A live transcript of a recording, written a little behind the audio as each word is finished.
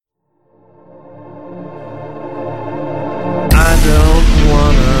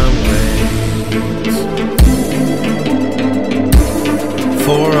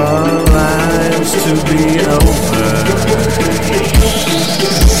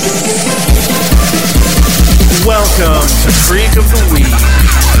Creek of the Week.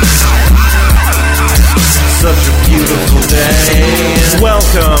 Such a beautiful day.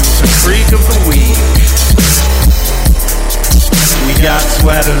 Welcome to Creek of the Week. We got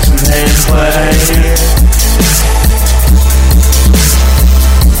sweaters and hand play.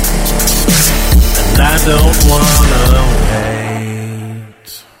 And I don't wanna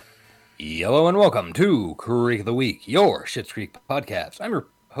wait. Hello and welcome to Creek of the Week, your Schitt's Creek podcast. I'm your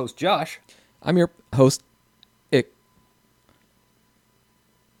host, Josh. I'm your host, Ick.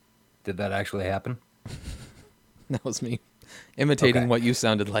 Did that actually happen? That was me imitating Okay. what you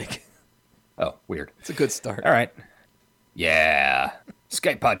sounded like. Oh, weird. It's a good start. All right. Yeah.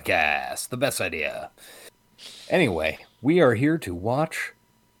 Skype podcast, the best idea. Anyway, we are here to watch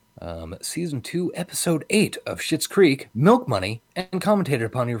Season 2, Episode 8 of Schitt's Creek, Milk Money, and commentate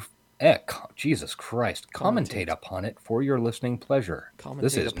upon your... Jesus Christ. Commentate upon it for your listening pleasure.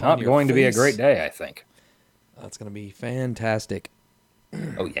 This is upon not your going to be a face. great day, I think. That's going to be fantastic.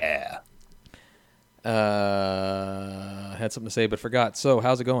 Oh, yeah. Had something to say but forgot. So,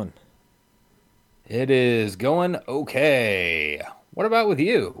 how's it going? It is going okay. What about with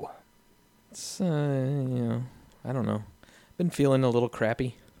you? It's, I don't know. Been feeling a little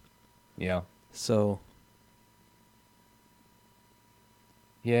crappy. Yeah. So,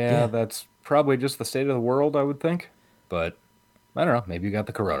 Yeah, Yeah. that's probably just the state of the world, I would think. But, I don't know. Maybe you got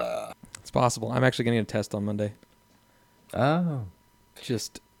the corona. it's possible. I'm actually getting a test on Monday. Oh.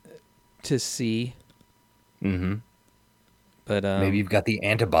 Just to see. Mm-hmm. But Maybe you've got the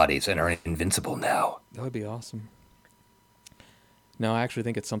antibodies and are invincible now. that would be awesome. No, I actually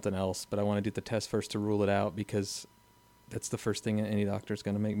think it's something else, but I want to do the test first to rule it out because that's the first thing any doctor's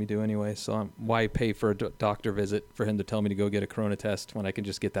going to make me do anyway. So why pay for a doctor visit for him to tell me to go get a corona test when I can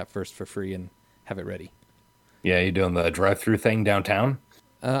just get that first for free and have it ready? Yeah, you doing the drive-through thing downtown?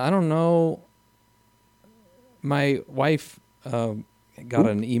 I don't know. My wife got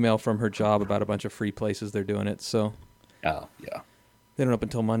an email from her job about a bunch of free places they're doing it, so Oh, yeah. they don't open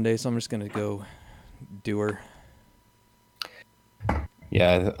until Monday, so I'm just going to go do her.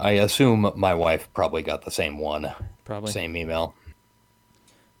 Yeah, I assume my wife probably got the same one. Probably. Same email.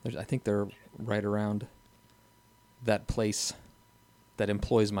 I think they're right around that place that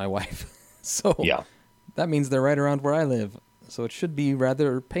employs my wife. So Yeah. that means they're right around where I live. So it should be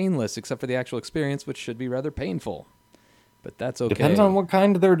rather painless, except for the actual experience, which should be rather painful. But that's okay. Depends on what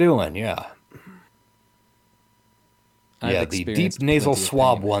kind they're doing, yeah. I've Yeah, the deep experienced nasal plenty of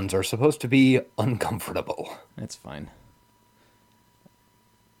swab pain. ones are supposed to be uncomfortable. That's fine.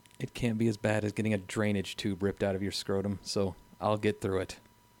 It can't be as bad as getting a drainage tube ripped out of your scrotum, so I'll get through it.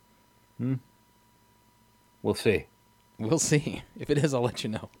 We'll see. We'll see. If it is, I'll let you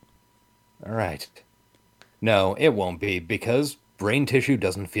know. All right. No, it won't be, because brain tissue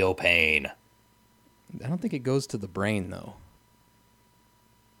doesn't feel pain. I don't think it goes to the brain, though.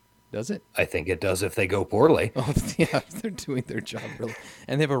 Does it? I think it does if they go poorly. Oh, yeah, they're doing their job really.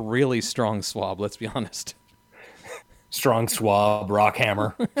 And they have a really strong swab, let's be honest. Strong swab, rock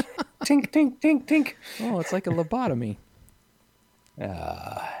hammer. Tink, tink, tink, tink. Oh, it's like a lobotomy.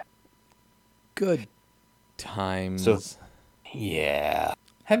 Good times. So- Yeah.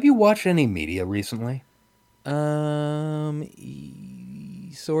 Have you watched any media recently?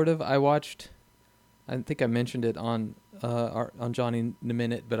 Sort of. I watched. I think I mentioned it on Johnny in a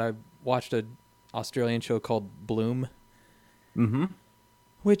Minute, but I watched an Australian show called Bloom, Mm-hmm.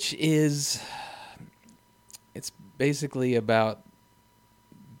 which is it's basically about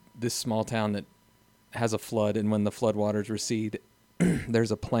this small town that has a flood, and when the floodwaters recede,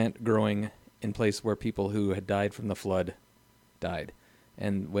 there's a plant growing in place where people who had died from the flood died.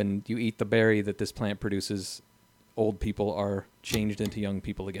 And when you eat the berry that this plant produces, old people are changed into young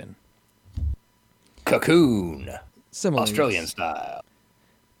people again. Cocoon. Similar. Australian style.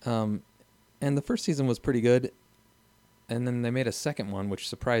 And the first season was pretty good. And then they made a second one, which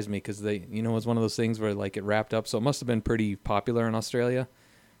surprised me because it was one of those things where like it wrapped up. So it must have been pretty popular in Australia.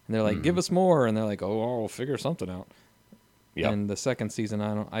 And they're like, give us more. And they're like, oh, we'll figure something out. Yeah. And the second season,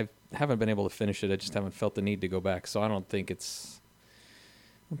 I haven't been able to finish it. I just haven't felt the need to go back. So I don't think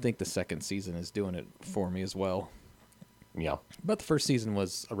the second season is doing it for me as well. Yeah. But the first season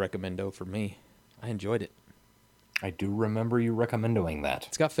was a recommendo for me. I enjoyed it. I do remember you recommending that.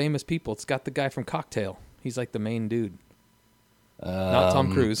 It's got famous people. It's got the guy from Cocktail. He's like the main dude. Not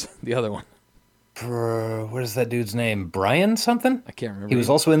Tom Cruise, the other one. What is that dude's name? Brian something? I can't remember. He was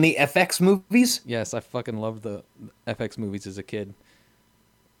also in the FX movies? Yes, I fucking loved the FX movies as a kid.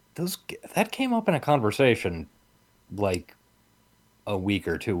 That came up in a conversation like a week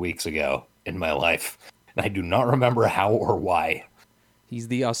or 2 weeks ago in my life. And I do not remember how or why. He's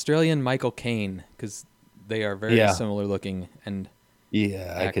the Australian Michael Caine, because They are very Yeah. similar looking, and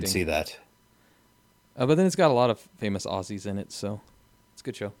Yeah, I could acting. see that. but then it's got a lot of famous Aussies in it, so it's a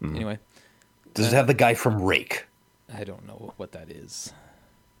good show. Hmm. Anyway, Does it have the guy from Rake? I don't know what that is.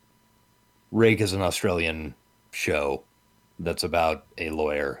 Rake is an Australian show that's about a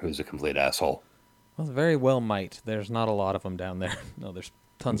lawyer who's a complete asshole. Well, very well might. There's not a lot of them down there. No, there's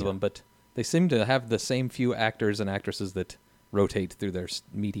tons of them, but they seem to have the same few actors and actresses that rotate through their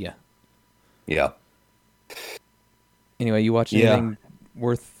media. Yeah. Anyway, you watched Yeah. anything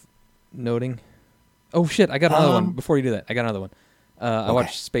worth noting? Oh shit! I got another one. Before you do that, I got another one. I Okay.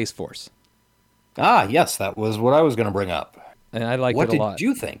 watched Space Force, Ah, yes, that was what I was going to bring up. and I liked What it a did lot.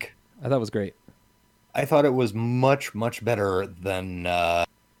 you think? I thought it was great. I thought it was much, much better than the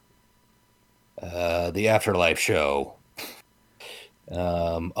Afterlife show.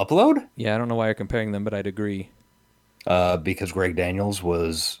 Upload? Yeah, I don't know why you're comparing them, but I'd agree. Because Greg Daniels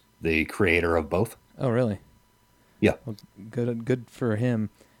was the creator of both. Oh, really? Yeah. Well, good for him.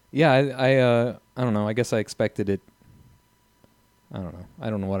 Yeah, I don't know. I guess I expected it. I don't know. I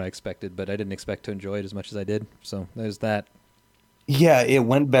don't know what I expected, but I didn't expect to enjoy it as much as I did. So there's that. Yeah, it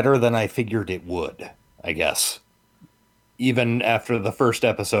went better than I figured it would, I guess. Even after the first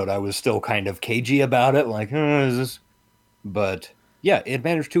episode, I was still kind of cagey about it, like, is this? But yeah, it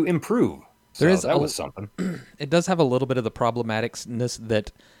managed to improve. There So is that a- was something. It does have a little bit of the problematicness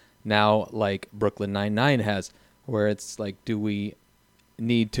that now, like Brooklyn Nine-Nine has, where it's like, do we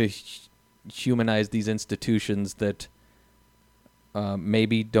need to humanize these institutions that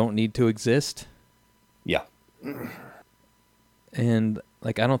maybe don't need to exist? Yeah. And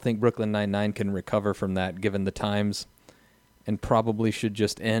like, I don't think Brooklyn Nine-Nine can recover from that given the times, and probably should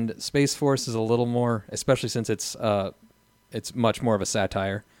just end. Space Force is a little more, especially since it's much more of a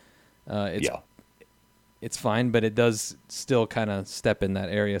satire. Yeah. It's fine, but it does still kind of step in that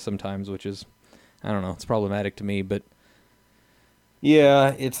area sometimes, which is, I don't know, it's problematic to me, but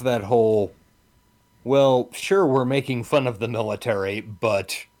Yeah, it's that whole, well, sure, we're making fun of the military,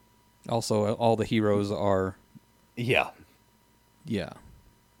 but also all the heroes are, yeah, yeah.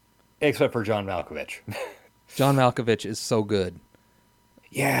 except for John Malkovich. John Malkovich is so good.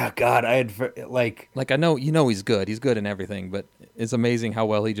 Yeah, God, I had, like, Like, I know, he's good. He's good in everything, but it's amazing how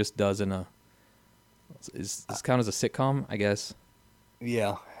well he just does in a, is this count as a sitcom, I guess?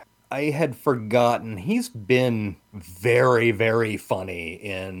 yeah, I had forgotten. He's been very, very funny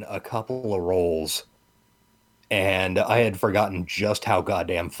in a couple of roles, and I had forgotten just how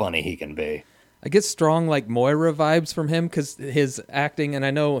goddamn funny he can be. I get strong like Moira vibes from him because his acting, and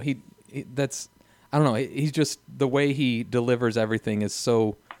I know he that's, I don't know, he's just, the way he delivers everything is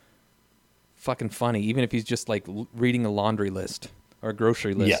so fucking funny. Even if he's just like reading a laundry list or a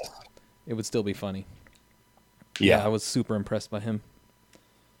grocery list, Yes. it would still be funny. Yeah, I was super impressed by him.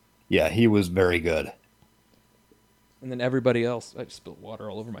 yeah, he was very good. And then everybody else, I just spilled water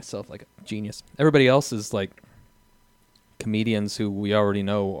all over myself like a genius. Everybody else is like comedians who we already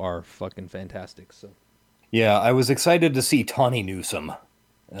know are fucking fantastic. So Yeah, I was excited to see Tawny Newsome.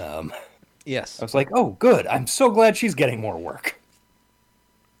 I yes, was like, oh, good. I'm so glad she's getting more work.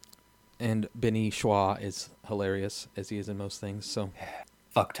 and Benny Schwa is hilarious as he is in most things. So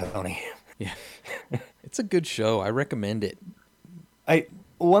Fuck Tony. yeah, it's a good show. I recommend it.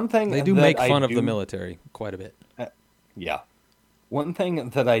 One thing They do that make I fun of the do- military quite a bit. Yeah. One thing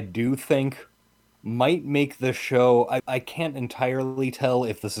that I do think might make the show, I can't entirely tell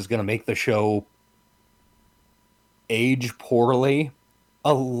if this is going to make the show age poorly.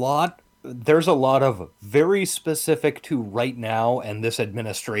 There's a lot of very specific to right now and this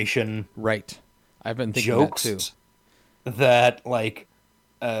administration Right. I've been thinking jokes that too. that, like,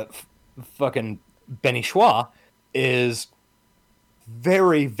 fucking Benny Schwa is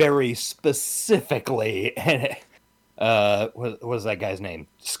very, very specifically, what was that guy's name?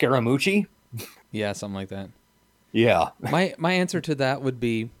 Scaramucci? Yeah, something like that. Yeah. My answer to that would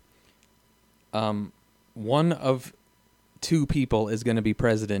be, one of two people is going to be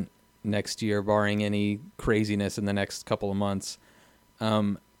president next year, barring any craziness in the next couple of months.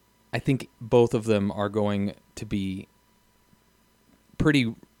 I think both of them are going to be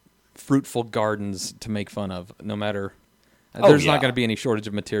pretty fruitful gardens to make fun of, no matter. There's yeah. not going to be any shortage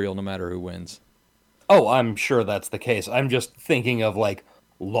of material, no matter who wins. Oh, I'm sure that's the case. I'm just thinking of, like,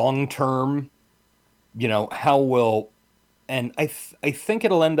 long term, how will, and I think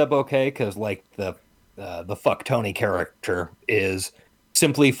it'll end up okay because, like, the fuck Tony character is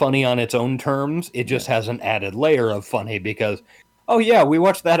simply funny on its own terms. It just has an added layer of funny because, oh yeah, we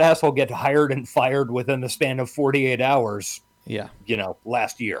watched that asshole get hired and fired within the span of 48 hours, Yeah.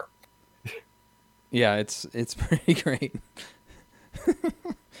 last year. Yeah, it's pretty great.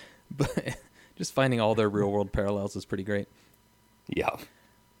 But Just finding all their real world parallels is pretty great. Yeah.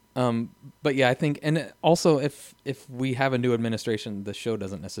 But yeah, I think, and also if we have a new administration, the show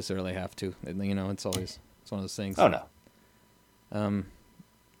doesn't necessarily have to. You know, it's one of those things. Oh no.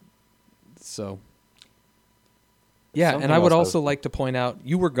 So yeah, Something and I would else also like to point out,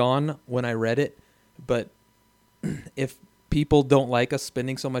 you were gone when I read it, but if people don't like us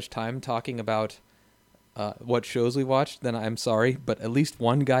spending so much time talking about what shows we watched, then I'm sorry, but at least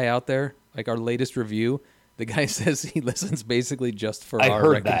one guy out there, like our latest review, the guy says he listens basically just for our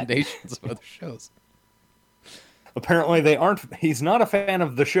heard that. recommendations of other shows. Apparently he's not a fan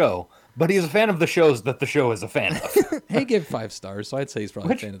of the show, but he's a fan of the shows that the show is a fan of. He gave 5 stars, so I'd say he's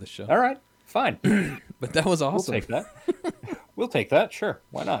probably a fan of the show. All right, fine. But that was awesome. We'll take that. We'll take that, sure.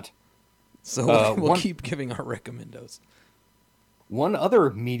 Why not? So we'll keep giving our recommendos. One other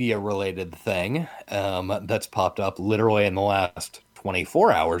media-related thing that's popped up literally in the last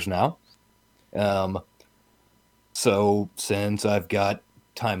 24 hours now. So since I've got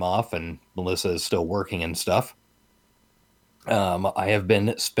time off and Melissa is still working and stuff, I have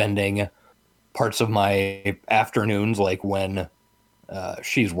been spending parts of my afternoons, like when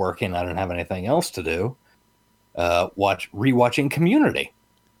she's working, I don't have anything else to do, rewatching Community.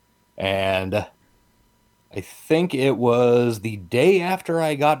 And I think it was the day after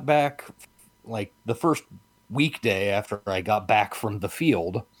I got back, like the first weekday after I got back from the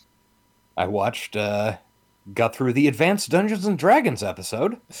field, I got through the Advanced Dungeons and Dragons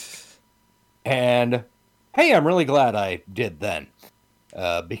episode. And hey, I'm really glad I did then,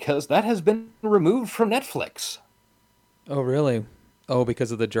 because that has been removed from Netflix. Oh, really? Oh,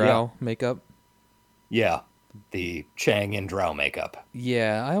 because of the drow makeup? Yeah, the Chang and drow makeup.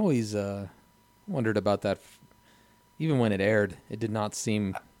 Yeah, I always wondered about that. Even when it aired, it did not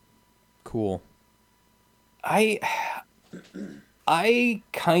seem cool. I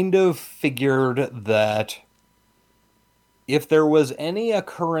kind of figured that if there was any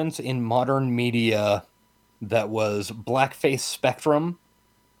occurrence in modern media that was blackface spectrum,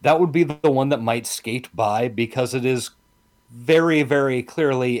 that would be the one that might skate by, because it is very, very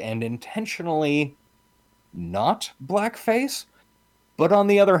clearly and intentionally not blackface. But on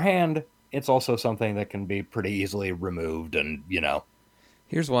the other hand, it's also something that can be pretty easily removed, and, you know.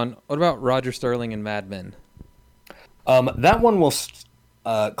 Here's one. What about Roger Sterling and Mad Men? That one will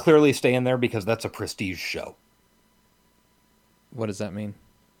clearly stay in there because that's a prestige show. What does that mean?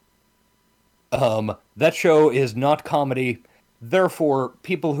 That show is not comedy. Therefore,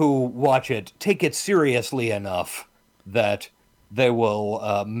 people who watch it take it seriously enough that they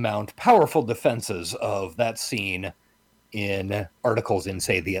will mount powerful defenses of that scene in articles in,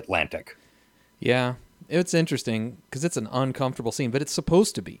 say, The Atlantic. Yeah, it's interesting because it's an uncomfortable scene, but it's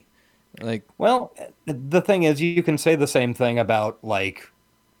supposed to be. Like, well, the thing is, you can say the same thing about, like,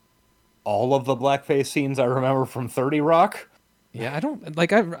 all of the blackface scenes I remember from 30 Rock. Yeah, I don't,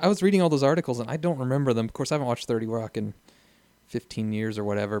 like, I was reading all those articles and I don't remember them. Of course, I haven't watched 30 Rock in 15 years or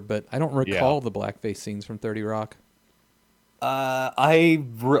whatever, but I don't recall the blackface scenes from 30 Rock. I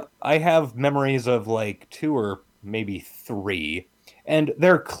have memories of, like, 2 or maybe 3, and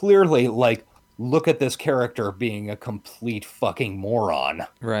they're clearly, like, look at this character being a complete fucking moron.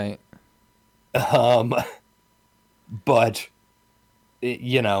 Right. But,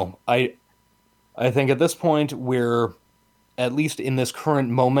 you know, I think at this point we're, at least in this current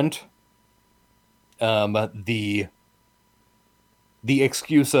moment, the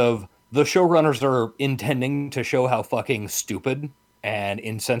excuse of the showrunners are intending to show how fucking stupid and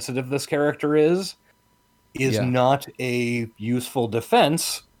insensitive this character is not a useful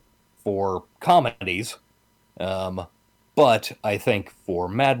defense for comedies. But I think for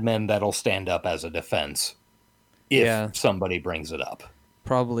Mad Men, that'll stand up as a defense if somebody brings it up.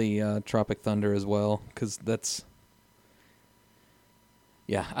 Probably Tropic Thunder as well, because that's...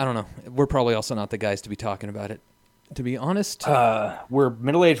 Yeah, I don't know. We're probably also not the guys to be talking about it. To be honest... we're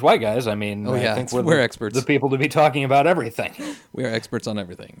middle-aged white guys. I mean, I think we're experts. The people to be talking about everything. We are experts on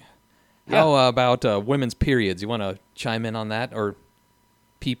everything. Yeah. How about women's periods? You want to chime in on that? Or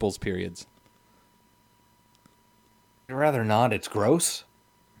people's periods? I'd rather not. It's gross.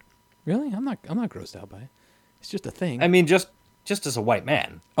 Really? I'm not grossed out by it. It's just a thing. I mean, just as a white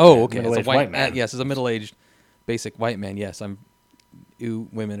man. Oh, okay. As a Middle-aged white man. yes, as a middle-aged, basic white man. Yes,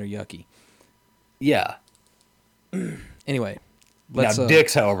 women are yucky. Yeah. Anyway, now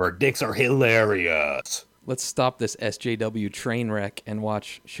dicks, however, dicks are hilarious. Let's stop this SJW train wreck and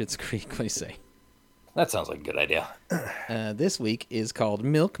watch Schitt's Creek. What do you say? That sounds like a good idea. This week is called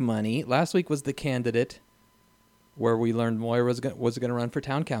Milk Money. Last week was The Candidate, where we learned Moira was going to run for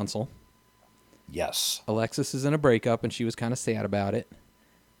town council. Yes. Alexis is in a breakup, and she was kind of sad about it.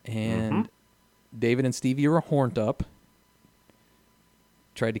 And David and Stevie were horned up.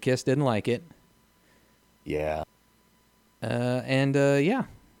 Tried to kiss, didn't like it. Yeah. Yeah.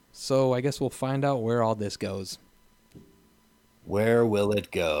 So I guess we'll find out where all this goes. Where will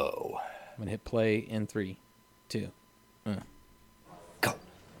it go? I'm going to hit play in 3, 2. Go.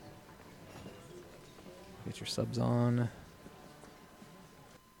 Get your subs on.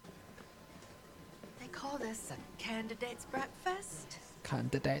 They call this a candidate's breakfast.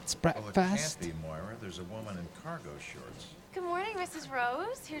 Candidates Well, it breakfast. can't be, Moira. There's a woman in cargo shorts. Good morning, Mrs.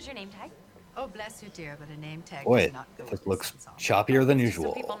 Rose. Here's your name tag. Oh, bless you, dear, but a name tag Boy, does not go it with looks this song. choppier than So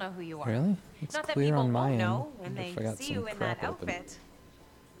usual. people know who you are. Really? It's Not that clear people on my won't end. know when I they forgot see some you in that crap open. outfit.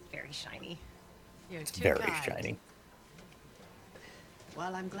 Very shiny. You're too Very kind. shiny.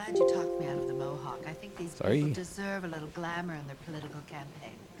 Well, I'm glad you talked me out of the mohawk. I think these Sorry. people deserve a little glamour in their political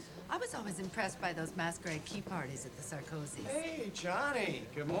campaign. I was always impressed by those masquerade tea parties at the Sarkozys. Hey, Johnny.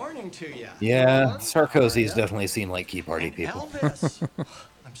 Good morning to you. Yeah, Sarkozy's definitely seem like Key Party people. Elvis.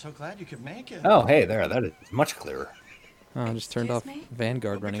 I'm so glad you could make it. Oh, hey, there. That is much clearer. Oh, I just turned off Excuse me?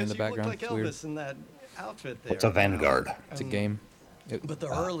 Vanguard running in the Because you background. look It's like weird. Elvis in that outfit there. What's a Vanguard? It's a game. But the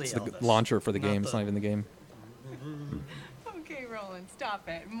early It's the Elvis. launcher for the not game. It's the- not even the game. Okay, Roland, stop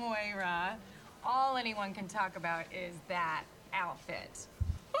it. Moira, all anyone can talk about is that outfit.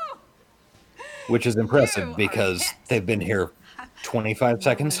 Which is You impressive are because hit. they've been here 25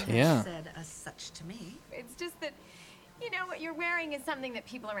 seconds. No one has Yeah. said as such to me. It's just that, you know, what you're wearing is something that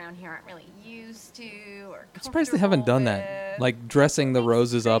people around here aren't really used to or I'm surprised they haven't done that. Like dressing the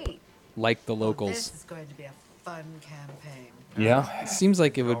roses up like the Oh, locals. this is going to be a fun campaign. Yeah. It seems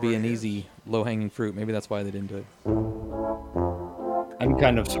like it would be an easy, low-hanging fruit. Maybe that's why they didn't do it. I'm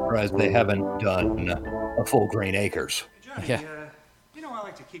kind of surprised they haven't done a full grain acres. Johnny, Yeah. you know I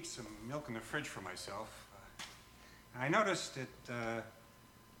like to keep some milk in the fridge for myself. I noticed that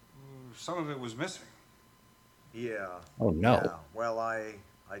some of it was missing. Yeah. Oh, no. Yeah. Well, I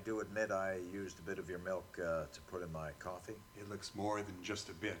do admit I used a bit of your milk to put in my coffee. It looks more than just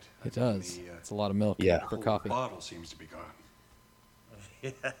a bit. It does. The, It's a lot of milk Yeah. for whole coffee. bottle seems to be gone.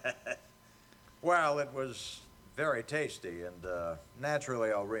 Well, it was very tasty, and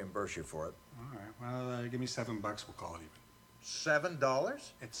naturally I'll reimburse you for it. All right, well, give me $7. We'll call it even.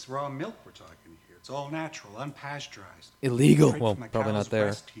 $7? It's raw milk we're talking here. It's all natural, unpasteurized. Illegal. Straight Well, from the probably cow's not there.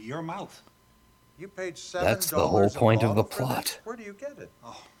 breast To your mouth. You paid $7. That's the whole point of the a bottle for plot. this? Where do you get it?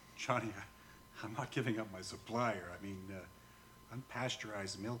 Oh, Johnny, I'm not giving up my supplier. I mean,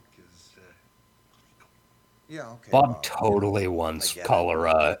 unpasteurized milk is Yeah, okay. Bob totally wants I get it.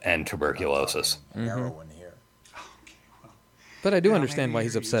 cholera and I'm tuberculosis. talking heroin here. okay. Well, But I do you know, understand maybe why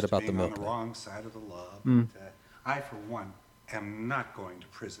he's you're upset used to about the being milk. on the thing. wrong side of the law, Hmm. but I, for one, am not going to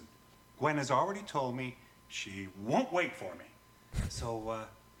prison. Gwen has already told me she won't wait for me. So,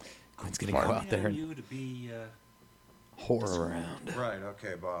 Gwen's gonna Smart. go out there on and you to be whore around. Right,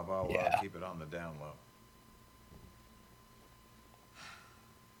 okay, Bob. I'll Yeah. keep it on the down low.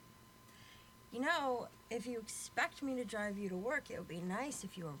 You know, if you expect me to drive you to work, it would be nice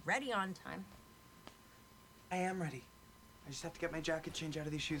if you were ready on time. I am ready. I just have to get my jacket, change out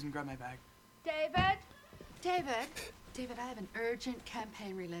of these shoes, and grab my bag. David? David, I have an urgent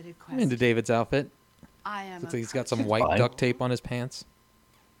campaign-related I'm question. into David's outfit. I am. Looks like he's got some It's white fine. duct tape on his pants.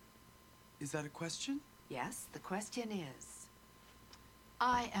 Is that a question? Yes, the question is,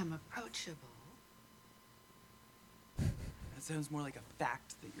 I am approachable. That sounds more like a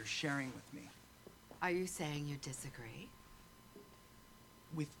fact that you're sharing with me. Are you saying you disagree?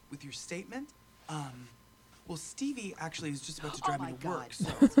 With your statement? Well, Stevie actually is just about to Oh drive my me to work,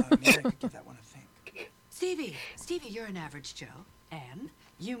 God. so maybe I could give that one a think. Stevie, you're an average Joe, and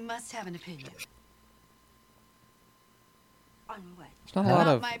you must have an opinion. On what? There's not a lot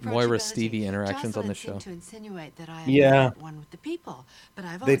About of my Moira approachability. Stevie interactions on Jocelyn this show. seemed to insinuate that I am Yeah. not one with the people, but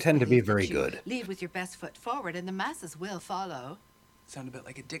I've They always tend to be believed that very you good. Lead with your best foot forward, and the masses will follow. Sound a bit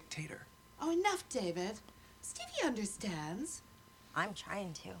like a dictator. Oh, enough, David. Stevie understands. I'm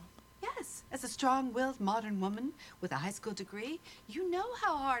trying to. Yes, as a strong-willed modern woman with a high school degree, you know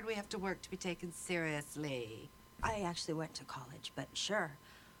how hard we have to work to be taken seriously. I actually went to college, but sure.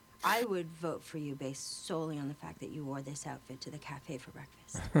 I would vote for you based solely on the fact that you wore this outfit to the cafe for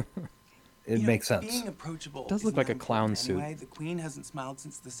breakfast. It You know, makes sense. Being approachable Does look isn't like that a clown important suit. Anyway. The Queen hasn't smiled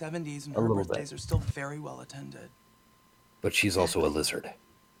since the 70s, and A her little bit. birthdays are still very well attended. But she's also a lizard.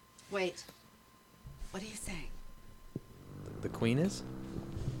 Wait, what are you saying? The Queen is?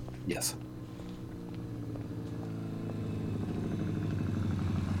 Yes.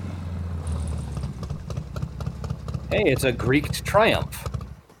 Hey, it's a Greek triumph.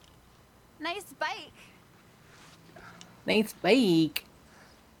 Nice bike. Nice bike.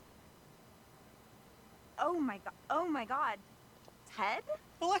 Oh my god. Ted?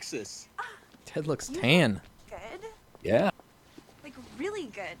 Alexis. Ted looks tan. Good. Yeah. Like, really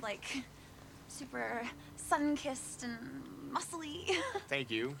good. Like, super sun-kissed and muscly. Thank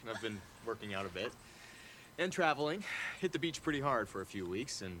you. I've been working out a bit. And traveling. Hit the beach pretty hard for a few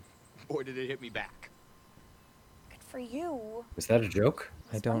weeks, and boy, did it hit me back. Good for you. Is that a joke?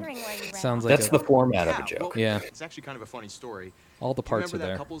 I don't. wondering why you ran Sounds like That's the format of a joke. Yeah. It's actually kind of a funny story. All the Do you parts are remember that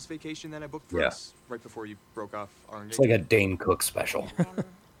there. couple's vacation that I booked for Yeah. us right before you broke off our It's like engagement? a Dane Cook special.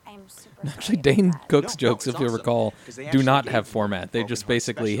 I'm super Actually, Dane Cook's No, jokes, it's if you awesome, recall, 'cause they do actually not gave have me format. They Broken just Heart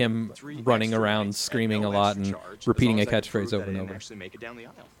basically special, him 3 running extra around, nights at screaming no a lot, extra and charge, as repeating long a as I could catchphrase prove that over I and didn't over. actually make it down the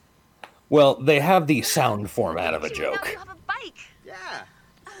aisle. Well, they have the sound format of a Now joke. you have a bike. Yeah.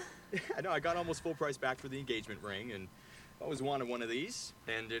 I know, I got almost full price back for the engagement ring, and I always wanted one of these,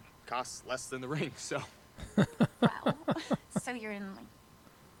 and it costs less than the ring, so. Wow. So you're in, like,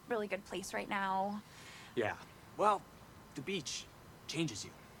 really good place right now. Yeah. Well, the beach changes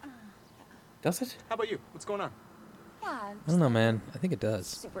you. Does it? How about you? What's going on? Yeah. I don't know, man. I think it does.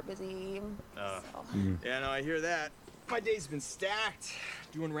 Super busy. So. Yeah, no, I hear that. My day's been stacked,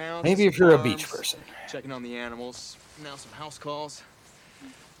 doing rounds. Maybe at if you're a farms, beach person. Checking on the animals, now some house calls.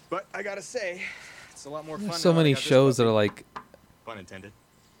 But I gotta say, it's a lot more fun. There's so now that I many got this shows that puppy. are like Pun intended.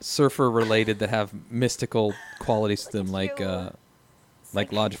 surfer related that have mystical qualities to them, like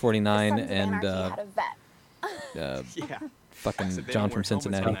Lodge 49 Sons of and Anarchy had a vet. Yeah. fucking Except they John don't from wear helmets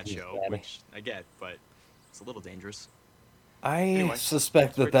on Cincinnati. that show, which I get, but it's a little dangerous. I Anyway,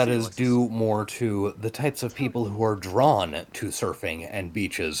 suspect great that to see you, is Alexis. due more to the types of people who are drawn to surfing and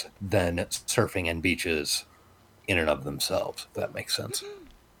beaches than surfing and beaches in and of themselves, if that makes sense.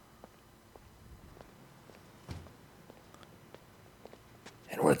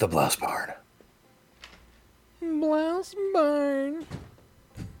 And we're at the Blouse Barn. Blouse Barn.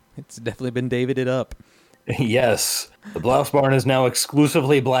 It's definitely been Davided up. Yes, the Blouse Barn is now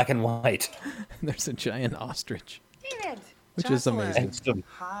exclusively black and white. There's a giant ostrich, David. which is Jocelyn. amazing.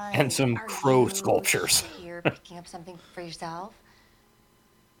 And some Are crow you sculptures. Here picking up something for yourself?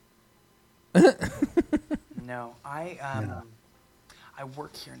 No, I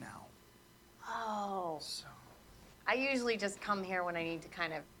work here now. Oh. So I usually just come here when I need to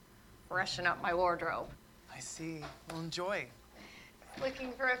kind of freshen up my wardrobe. I see. Well, enjoy.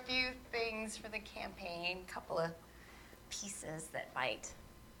 Looking for a few things for the campaign, couple of pieces that might.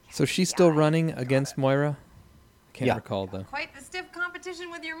 So she's still running against Moira? I can't Yeah. recall though. Quite the stiff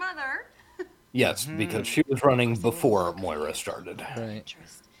competition with your mother. Yes, because she was running before Moira started. Right.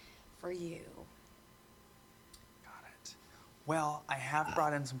 Interest for you. Got it. Well, I have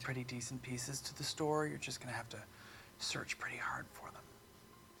brought in some pretty decent pieces to the store. You're just gonna have to search pretty hard for them.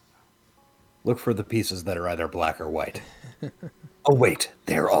 Look for the pieces that are either black or white. Oh, wait,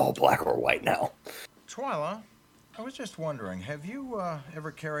 they're all black or white now. Twyla, I was just wondering, have you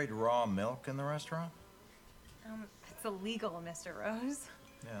ever carried raw milk in the restaurant? It's illegal, Mr. Rose.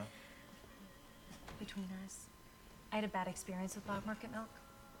 Yeah. Between us, I had a bad experience with Black Market milk.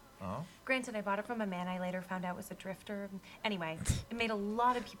 Oh? Granted, I bought it from a man I later found out was a drifter. Anyway, it made a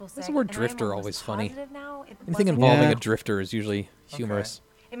lot of people sick. Is the word and I'm drifter almost always funny? positive now it Anything wasn't- involving Yeah. a drifter is usually humorous.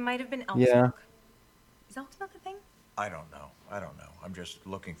 It might have been elk's Yeah. milk. Is elk's milk a thing? I don't know. I'm just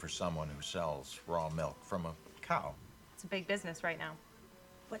looking for someone who sells raw milk from a cow. It's a big business right now.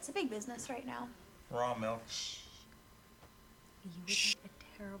 What's a big business right now? Raw milk. You would make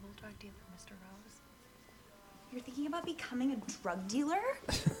a terrible drug dealer, Mr. Rose. You're thinking about becoming a drug dealer?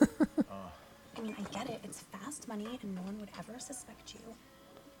 I mean, I get it. It's fast money, and no one would ever suspect you.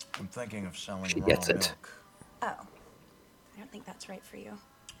 I'm thinking of selling She raw gets it. milk. Oh. I don't think that's right for you.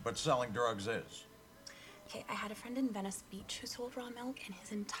 But selling drugs is. Okay, I had a friend in Venice Beach who sold raw milk, and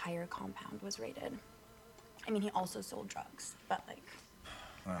his entire compound was raided. I mean, he also sold drugs, but like...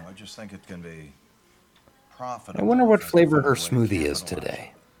 Well, I just think it can be I profitable. wonder what if I flavor find a her way to smoothie is capitalize.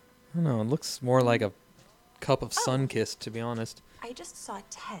 today. I don't know. It looks more like a cup of Sunkist, to be honest. I just saw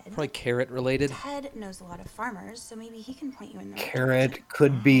Ted. Probably carrot related. Ted knows a lot of farmers, so maybe he can point you in the right Carrot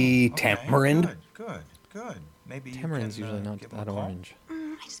could be Okay, tamarind. Good. Maybe Tamariнд's you can, usually not give 'em that a call. orange.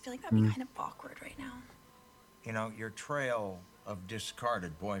 I just feel like that'd be kind of awkward right now. You know, your trail of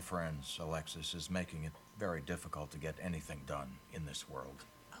discarded boyfriends, Alexis, is making it very difficult to get anything done in this world.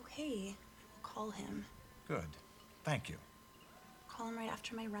 Okay, I'll call him. Good. Thank you. Call him right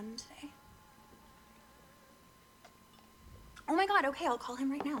after my run today. Oh my god, okay, I'll call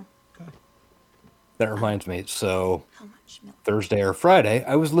him right now. That reminds me. So How much milk? Thursday or Friday,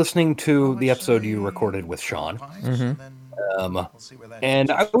 I was listening to the episode you recorded with Sean. And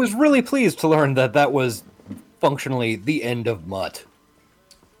I was really pleased to learn that that was functionally the end of Mutt.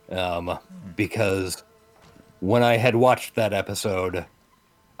 Because when I had watched that episode,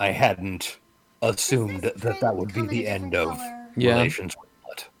 I hadn't assumed that would be the end of relations with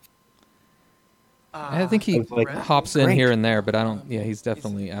Mutt. I think he hops in here and there, but I don't. Yeah, he's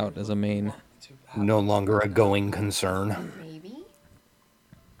definitely out as a main. No longer a going concern. Maybe,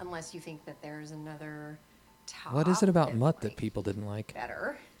 unless you think that there's another top. What is it about Mutt that people didn't like?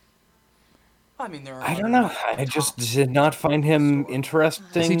 Better. I mean, there are. I don't know. I just did not find him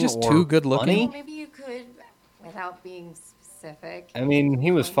interesting. Is he just or too good looking? funny. Maybe you could, without being specific. I mean,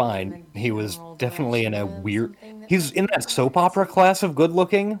 he was fine. He was definitely in a weird. He's in that soap opera class of good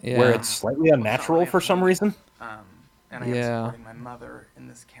looking, where Yeah. it's slightly unnatural for some reason. And I am Yeah. supporting my mother in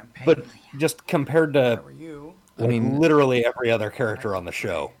this campaign. But just compared to, How are you? like, literally every other character on the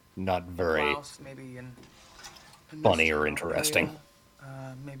show, not very Blouse, maybe in funny or interesting.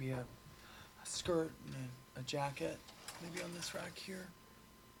 Maybe a skirt and a jacket, maybe on this rack here.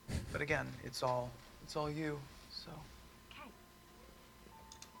 But again, it's all you. So.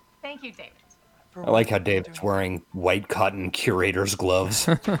 Thank you, David. I like how Dave's wearing white cotton curator's gloves.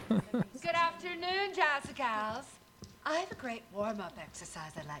 Good afternoon, Jessicas. I have a great warm-up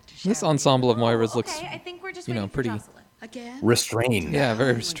exercise I'd like to share. This ensemble of Moiras looks, Okay, I think we're just you know, waiting for pretty Jocelyn. Again? Restrained. Yeah, very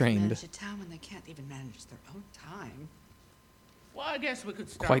Everyone's restrained. managed a town when they can't even manage their own time. Well, I guess we could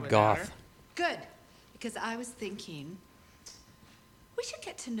start Quite without goth. her. Good, because I was thinking we should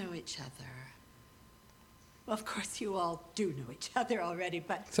get to know each other. Well, of course, you all do know each other already,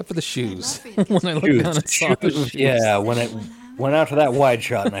 but except for the shoes. I'd love for you to When I looked down and saw the shoes. Yeah, when it went out to that wide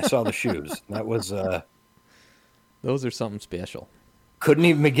shot and I saw the shoes, that was Those are something special. couldn't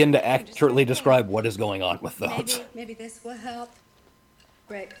even begin to accurately describe what is going on with those. maybe this will help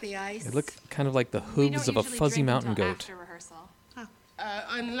break the ice. They look kind of like the hooves of a fuzzy mountain goat. After rehearsal.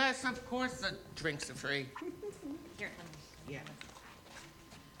 Unless, of course, the drinks are free. Here, Yeah.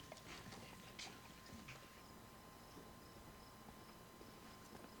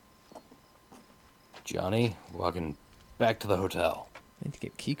 Johnny walking back to the hotel. I need to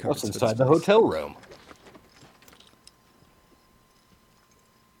get key What's cards. for this inside the place. hotel room?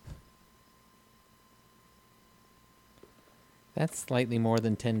 That's slightly more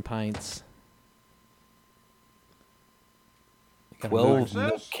than 10 pints. You gotta 12 move-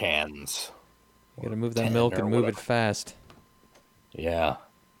 milk cans. You gotta move that 10 milk or and move it whatever. fast. Yeah.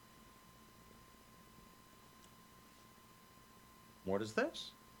 What is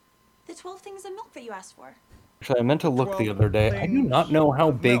this? The 12 things of milk that you asked for. Actually, I meant to look the 12 other day. I do not know how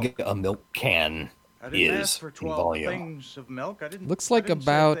of big milk. a milk can I didn't is ask for in 12 volume. things of milk. I didn't. Looks I like didn't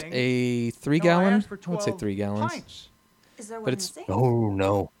say about thing. a 3 No, I gallon. asked for I would say 12 3 gallons. pints. Is there one But in the it's sink? Oh,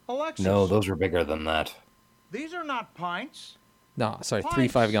 no. Alexis, No, those are bigger than that. these are not pints. No, sorry, 3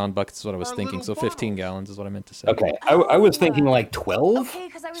 Pints 5-gallon buckets is what I was are thinking. little So 15 bottles. gallons is what I meant to say. Okay, I was thinking like 12. Okay,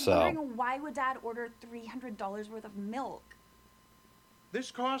 because I was so. wondering why would Dad order $300 worth of milk?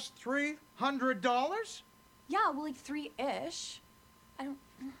 This costs $300. Yeah, well, like 3-ish. I don't.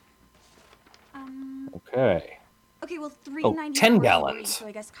 Okay. Okay, well, Oh, 3.99 10 for three, gallons. So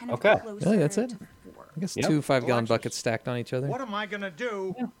I guess kind of Okay. closer Really, that's it? to 4. I guess Yep. 2 5-gallon Alexis, buckets stacked on each other. What am I gonna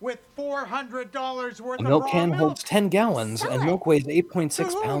do with $400 worth A of milk raw can milk? holds 10 gallons, Sell and it. milk weighs 8.6 To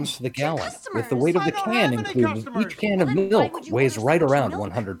whom? pounds to the To gallon. With the customers. weight of the I don't can have any including customers. each can of Well, then why milk would you weighs order so right much around milk?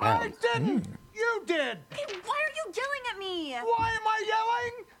 100 I pounds. didn't. You did. Hey, why are you yelling at me? Why am I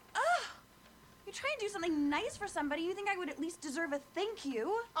yelling? You try and do something nice for somebody, you think I would at least deserve a thank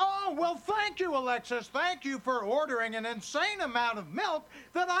you? Oh, well, thank you, Alexis. Thank you for ordering an insane amount of milk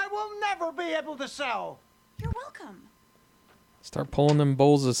that I will never be able to sell. You're welcome. Start pulling them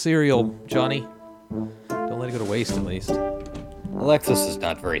bowls of cereal, Johnny. Don't let it go to waste, at least. Alexis is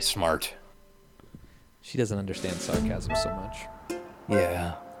not very smart. She doesn't understand sarcasm so much.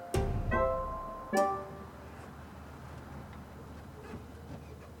 Yeah.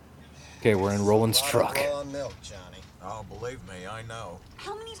 Okay, we're in Roland's truck. Raw milk, Johnny. Oh, believe me, I know.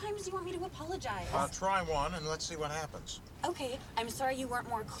 How many times do you want me to apologize? Try one and let's see what happens. Okay, I'm sorry you weren't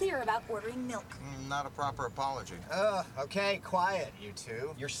more clear about ordering milk. Not a proper apology. Okay, quiet, you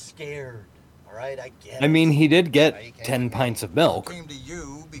two. You're scared. All right, I get it. I mean, he did get 10 pints of milk. Came to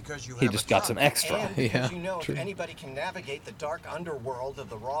you because you He have just a got truck. some extra. And because Yeah, you know true. if anybody can navigate the dark underworld of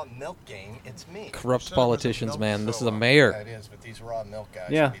the raw milk game, it's me. Corrupt politicians, man. This is a Yeah, mayor. it is, but these raw milk guys.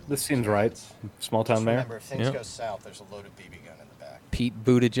 Yeah, would be this seems right. Small town Just mayor. remember, if things Yeah. go south, there's a loaded BB gun in the back. Pete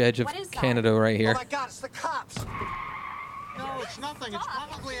Buttigieg of What is that? Canada right here. Oh my God, it's the cops! No, it's nothing. It's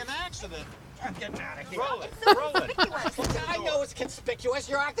probably an accident. I'm getting out of here. Roll it, roll it. I know it's conspicuous.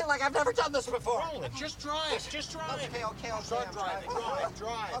 You're acting like I've never done this before. Roll it. Just drive. Just drive. Okay. Start I'm driving. driving.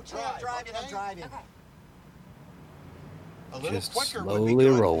 Drive. Okay, I'm driving. I'm driving. A little Just quicker would be slowly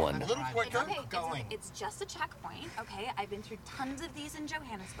good. rolling. A little quicker. It's just a checkpoint, okay? I've been through tons of these in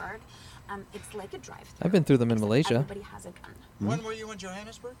Johannesburg. It's like a drive-through. I've been through them in Malaysia. Everybody has a gun. When were you in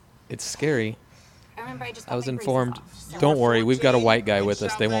Johannesburg? It's scary. I remember I just I was got my braces informed. off, so- Don't worry, we've got a white guy with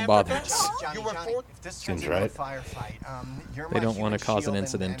us. They won't bother us. You were four. If this Seems turns into a right. firefight, They don't want to cause an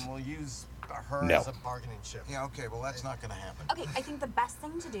incident. And we'll use her No. as a bargaining chip. Yeah, okay, well, that's not going to happen. Okay, I think the best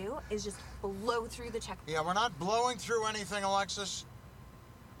thing to do is just blow through the checkpoint. Yeah, we're not blowing through anything, Alexis.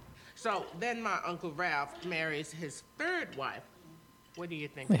 So then my Uncle Ralph marries his third wife. What do you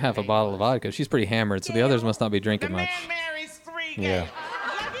think? Only half a bottle of vodka. She's pretty hammered, so the others must not be drinking much. Marries three Yeah. gays.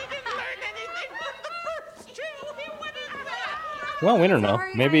 Like he didn't learn anything from the first two. He wouldn't Well, we don't know.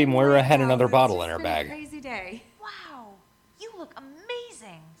 Maybe Moira had another bottle in her It's been a bag. crazy day. Wow, you look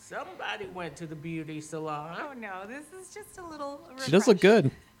amazing. Somebody went to the beauty salon. Oh no, this is just a little. She does look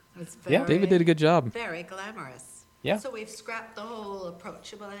good. It's Yeah, David did a good job. Very glamorous. Yeah. So we've scrapped the whole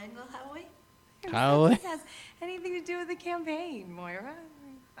approachable angle, have we? How? This has anything to do with the campaign, Moira.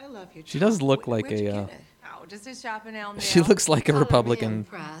 I love you. She does look like Where'd you a. get it? Oh, just a shop in Elmdale. She looks like a Color me Republican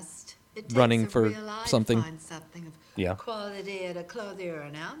impressed. It takes running a for real eye to something. find something of Yeah. quality at a clothier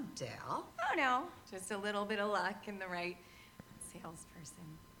in Elmdale. Oh no, just a little bit of luck and the right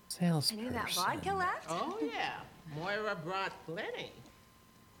salesperson. Salesperson. Any of that vodka left? Oh yeah, Moira brought plenty.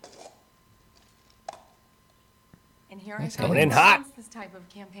 And here Nice I going in hot. This type of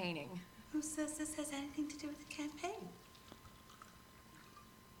campaigning. Who says this has anything to do with the campaign?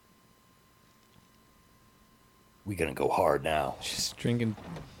 We gonna go hard now. She's drinking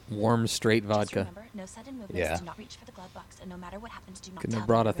warm, straight Just vodka. remember, no sudden movements. Yeah. Do not reach for the glove box, and no matter what happens, do not Couldn't tell have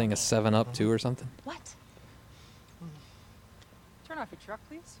brought a anyone thing your of name. 7-Up too or something. What? Turn off your truck,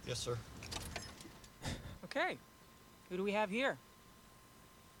 please. Yes, sir. Okay. Who do we have here?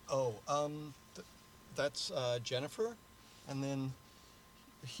 Oh, that's Jennifer, and then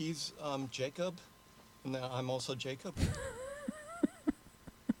he's Jacob, and then I'm also Jacob.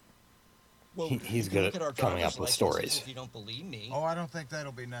 Well, He's you can good look at our coming driver's up with licenses stories. If you don't believe me. Oh, I don't think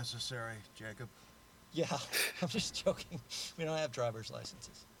that'll be necessary, Jacob. Yeah, I'm just joking. We don't have driver's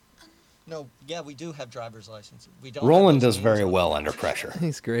licenses. No, yeah, we do have driver's licenses. We don't. Roland have does those very names. well under pressure.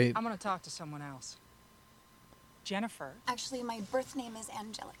 He's great. I'm gonna talk to someone else. Jennifer, Actually, my birth name is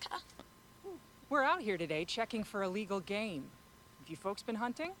Angelica. we're out here today checking for illegal game. Have you folks been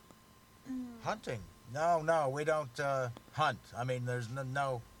hunting? Hunting? No, we don't hunt. I mean, there's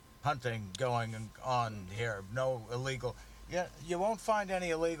no hunting going on here. No illegal. Yeah, you won't find any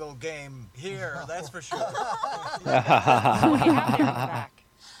illegal game here, that's for sure.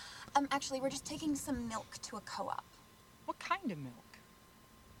 Actually, we're just taking some milk to a co-op. What kind of milk?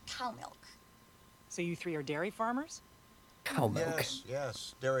 Cow milk. So you three are dairy farmers? Cow milk.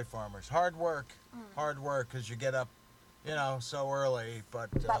 Yes, dairy farmers. Hard work, because you get up, so early, but...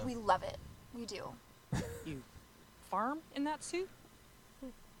 But we love it. We do. You farm in that suit?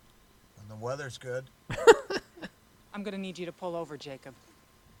 and the weather's good. I'm gonna need you to pull over, Jacob.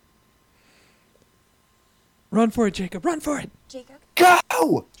 Run for it, Jacob. Run for it. Jacob?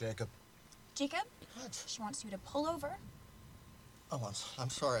 Go! Jacob. Jacob? She wants you to pull over. Oh, I'm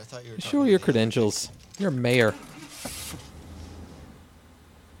sorry. I thought you were. Show your credentials. You're a mayor.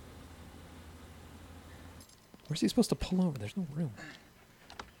 Where's he supposed to pull over? There's no room.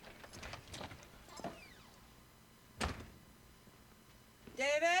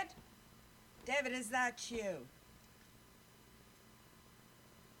 David? David, is that you?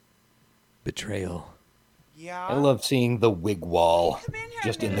 Betrayal. Yeah? I love seeing the wig wall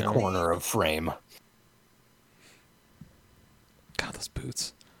just in the corner of frame. God, those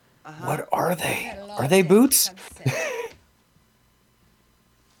boots. What are they? Are they boots?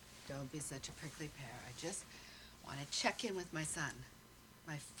 Don't be such a prickly pear. I just want to check in with my son,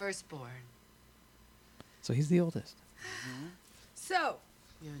 my firstborn. So he's the oldest. So,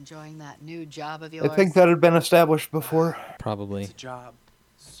 you enjoying that new job of yours? I think that had been established before. Probably. It's a job,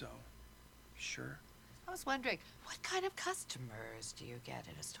 so sure. I was wondering, what kind of customers do you get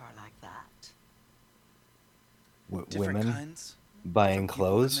at a store like that? Different Women kinds. buying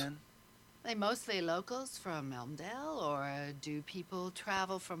clothes. Are they mostly locals from Elmdale, or do people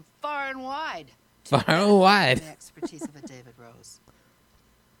travel from far and wide? to Far and wide. The expertise of a David Rose.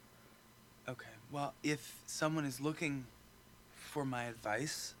 Okay, well, if someone is looking for my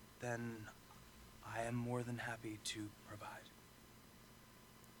advice, then I am more than happy to provide.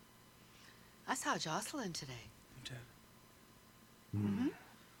 I saw Jocelyn today. You did? Mm-hmm.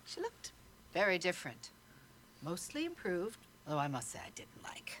 She looked very different. Mostly improved, although I must say I didn't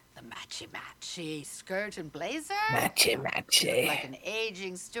like the matchy-matchy skirt and blazer. Matchy-matchy. Like an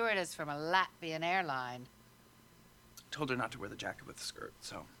aging stewardess from a Latvian airline. told her not to wear the jacket with the skirt,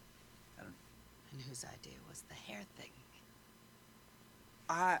 so I don't. And whose idea was the hair thing?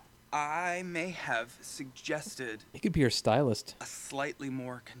 I may have suggested He could be your stylist. a slightly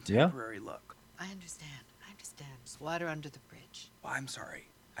more contemporary look. I understand. It's water under the bridge. Well, I'm sorry.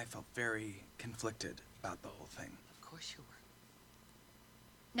 I felt very conflicted about the whole thing. Of course you were.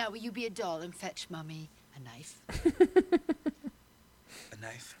 Now, will you be a doll and fetch Mummy a knife? A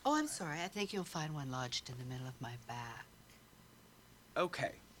knife? Oh, I'm sorry. I think you'll find one lodged in the middle of my back.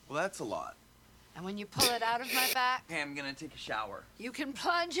 Okay. Well, that's a lot. And when you pull it out of my back, Okay, I'm gonna take a shower. you can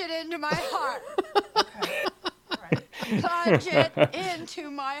plunge it into my heart. Okay. All right. Plunge it into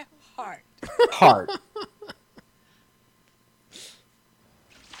my heart. Heart.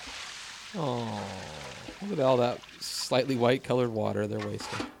 Oh, look at all that slightly white colored water they're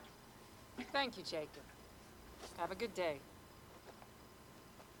wasting. Thank you, Jacob. Have a good day.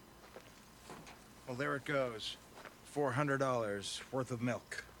 Well, there it goes. $400 worth of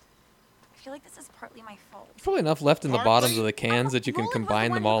milk. I feel like this is partly my fault. There's probably enough left in the bottoms of the cans that you can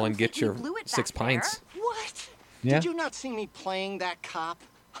combine them all and get your blew it 6 back pints. there. What? Yeah. Did you not see me playing that cop?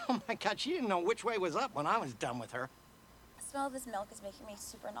 Oh my God, she didn't know which way was up when I was done with her. The smell of this milk is making me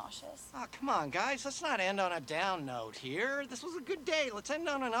super nauseous. Oh, come on, guys. Let's not end on a down note here. This was a good day. Let's end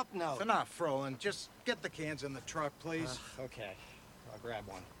on an up note. Enough, Roland. Just get the cans in the truck, please. Okay. I'll grab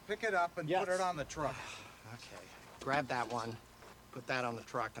one. Pick it up and put it on the truck. Okay. Grab that one. Put that on the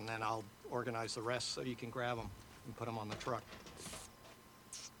truck, and then I'll organize the rest so you can grab them and put them on the truck.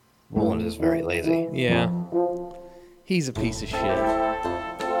 Roland is very lazy. Yeah. He's a piece of shit.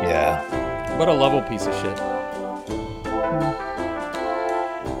 Yeah. But a lovable piece of shit.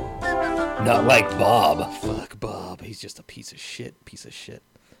 Not like Bob. Fuck Bob. He's just a piece of shit.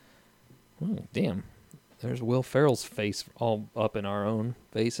 Oh, damn. There's Will Ferrell's face all up in our own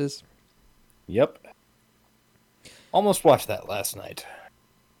faces. Yep. Almost watched that last night.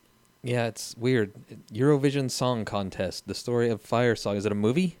 Yeah, it's weird. Eurovision Song Contest. The Story of Fire Song. Is it a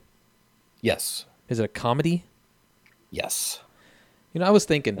movie? Yes. Is it a comedy? Yes. You know, I was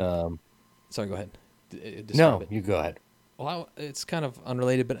thinking. Sorry, go ahead. No, you go ahead. Well, it's kind of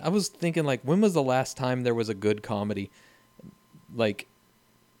unrelated, but I was thinking, like, when was the last time there was a good comedy? Like,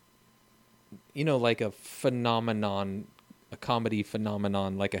 you know, like a comedy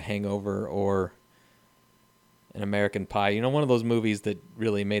phenomenon, like a Hangover or an American Pie. You know, one of those movies that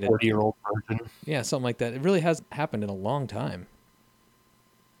really made a 40-year-old virgin. Yeah, something like that. It really hasn't happened in a long time.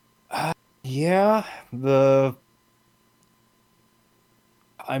 Yeah,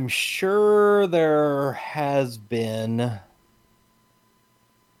 I'm sure there has been.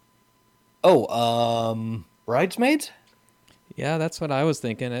 Bridesmaids? Yeah, that's what I was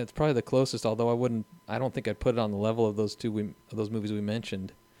thinking. It's probably the closest, although I don't think I'd put it on the level of those those movies we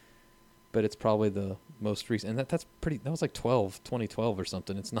mentioned. But it's probably the most recent. And that was like 2012 or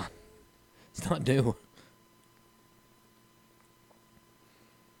something. It's not new.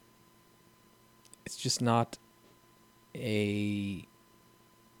 It's just not a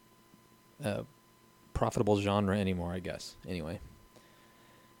profitable genre anymore, I guess. Anyway.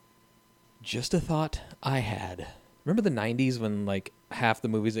 Just a thought I had. Remember the 90s when like half the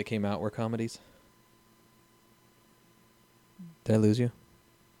movies that came out were comedies? Did I lose you?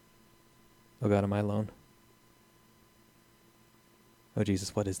 Oh God, am I alone? Oh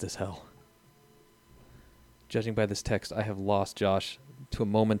Jesus, what is this hell? Judging by this text, I have lost Josh to a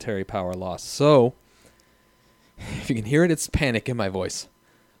momentary power loss. So, if you can hear it, it's panic in my voice.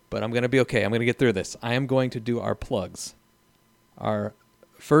 But I'm going to be okay. I'm going to get through this. I am going to do our plugs. Our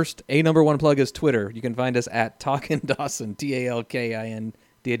first, number one plug is Twitter. You can find us at Talkin' Dawson,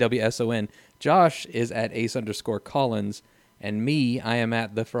 TalkinDawson. Josh is at Ace_Collins. And me, I am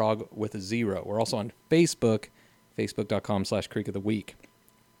at The Frog with a 0. We're also on Facebook, facebook.com/Creek of the Week.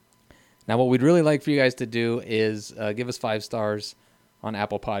 Now, what we'd really like for you guys to do is give us 5 stars on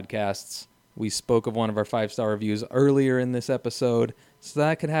Apple Podcasts. We spoke of one of our 5-star reviews earlier in this episode, so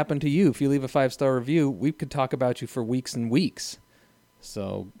that could happen to you. If you leave a 5-star review, we could talk about you for weeks and weeks.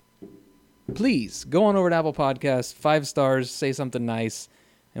 So please go on over to Apple Podcasts, 5 stars, say something nice,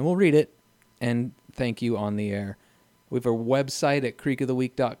 and we'll read it and thank you on the air. We have a website at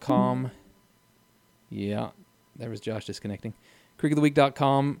creekoftheweek.com. Yeah, there was Josh disconnecting.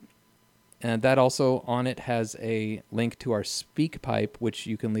 creekoftheweek.com. And that also on it has a link to our SpeakPipe, which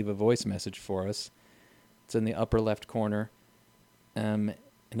you can leave a voice message for us. It's in the upper left corner.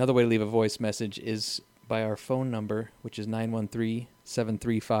 Another way to leave a voice message is by our phone number, which is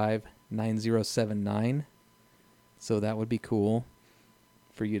 913-735-9079. So that would be cool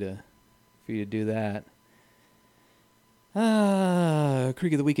for you to do that.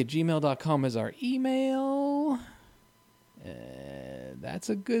 creekoftheweek@gmail.com is our email. That's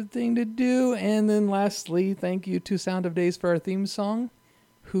a good thing to do. And then lastly, thank you to Sound of Days for our theme song,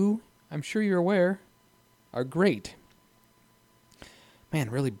 who, I'm sure you're aware, are great. Man,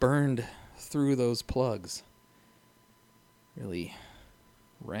 really burned through those plugs. Really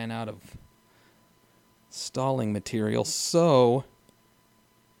ran out of stalling material. So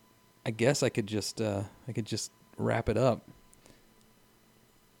I guess I could just wrap it up.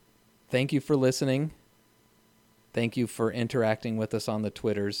 Thank you for listening. Thank you for interacting with us on the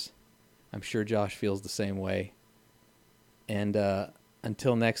Twitters. I'm sure Josh feels the same way. And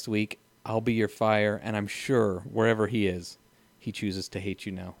until next week, I'll be your fire, and I'm sure wherever he is, he chooses to hate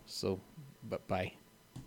you now. So, bye.